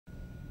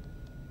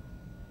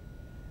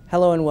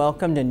Hello and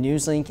welcome to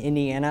NewsLink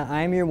Indiana.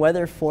 I'm your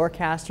weather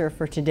forecaster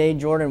for today,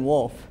 Jordan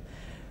Wolfe.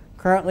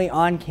 Currently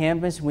on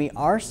campus, we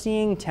are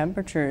seeing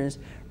temperatures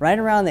right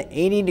around the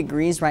 80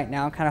 degrees right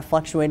now, kind of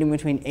fluctuating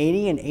between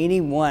 80 and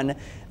 81. A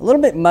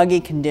little bit muggy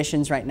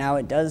conditions right now.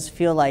 It does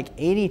feel like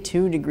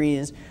 82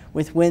 degrees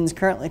with winds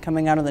currently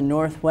coming out of the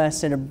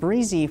northwest at a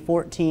breezy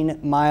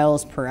 14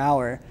 miles per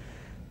hour.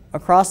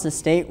 Across the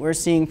state, we're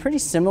seeing pretty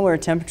similar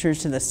temperatures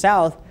to the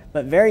south,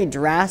 but very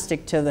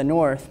drastic to the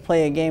north.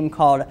 Play a game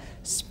called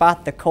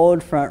Spot the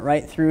Cold Front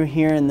right through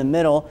here in the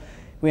middle.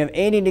 We have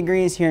 80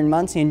 degrees here in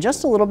Muncie, and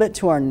just a little bit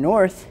to our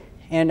north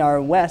and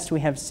our west,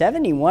 we have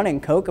 71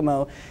 in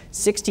Kokomo,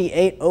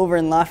 68 over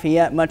in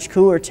Lafayette. Much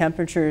cooler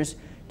temperatures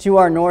to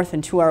our north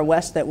and to our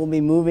west that will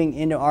be moving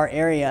into our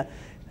area,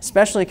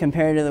 especially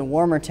compared to the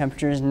warmer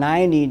temperatures,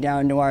 90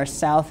 down to our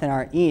south and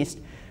our east.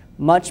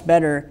 Much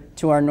better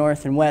to our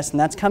north and west, and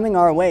that's coming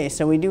our way.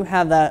 So we do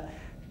have that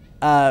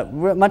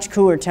much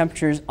cooler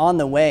temperatures on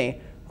the way.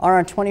 On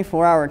our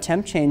 24-hour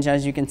temp change,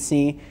 as you can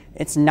see,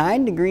 it's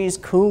 9 degrees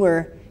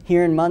cooler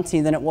here in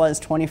Muncie than it was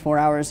 24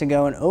 hours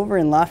ago, and over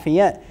in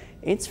Lafayette,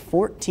 it's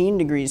 14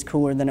 degrees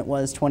cooler than it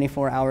was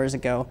 24 hours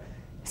ago.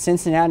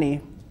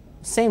 Cincinnati,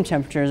 same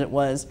temperature as it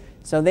was,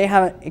 so they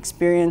haven't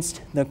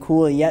experienced the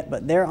cool yet,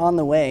 but they're on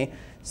the way.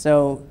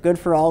 So good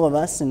for all of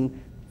us, and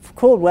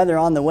cold weather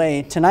on the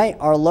way. Tonight,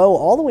 our low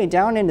all the way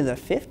down into the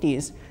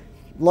 50s,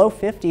 low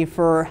 50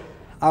 for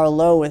our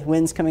low, with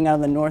winds coming out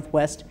of the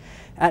northwest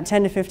at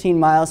 10 to 15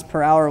 miles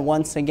per hour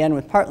once again,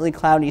 with partly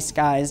cloudy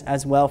skies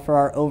as well for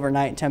our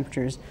overnight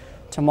temperatures.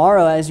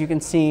 Tomorrow, as you can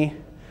see,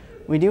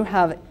 we do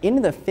have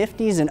into the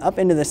 50s and up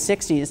into the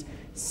 60s,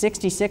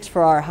 66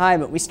 for our high,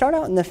 but we start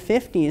out in the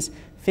 50s,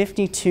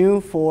 52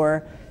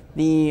 for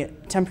the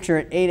temperature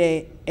at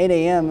 8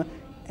 a.m.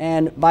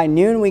 and by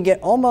noon we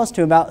get almost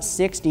to about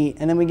 60,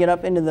 and then we get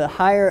up into the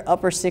higher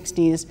upper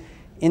 60s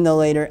in the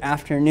later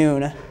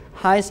afternoon.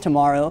 Highs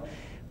tomorrow,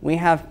 we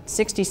have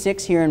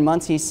 66 here in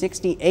Muncie,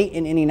 68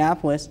 in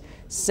Indianapolis,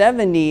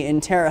 70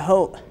 in Terre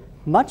Haute.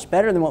 Much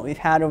better than what we've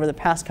had over the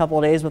past couple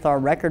of days with our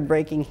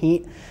record-breaking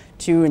heat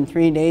 2 and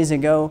 3 days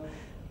ago.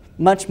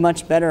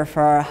 Much better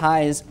for our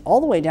highs all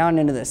the way down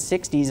into the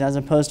 60s as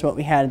opposed to what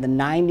we had in the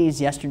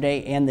 90s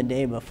yesterday and the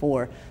day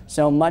before.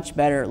 So much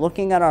better.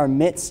 Looking at our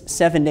MITS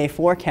 7-day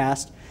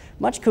forecast,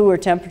 much cooler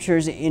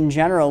temperatures in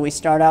general. We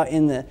start out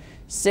in the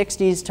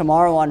 60s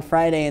tomorrow on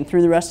Friday, and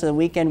through the rest of the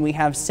weekend we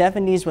have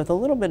 70s with a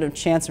little bit of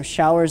chance of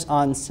showers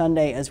on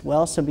Sunday as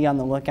well, so be on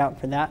the lookout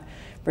for that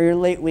for your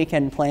late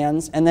weekend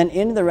plans. And then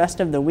into the rest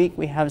of the week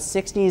we have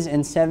 60s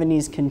and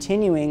 70s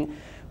continuing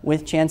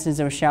with chances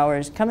of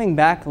showers coming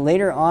back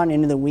later on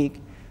into the week.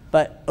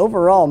 But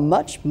overall,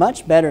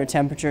 much better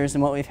temperatures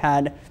than what we've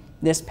had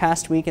this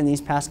past week and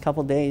these past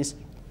couple days.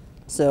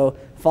 So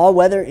fall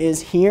weather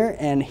is here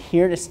and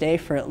here to stay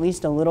for at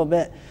least a little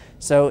bit.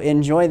 So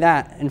enjoy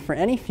that. And for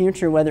any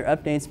future weather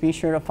updates, be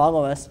sure to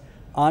follow us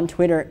on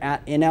Twitter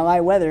at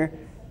NLI Weather.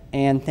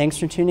 And thanks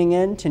for tuning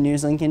in to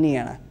NewsLink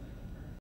Indiana.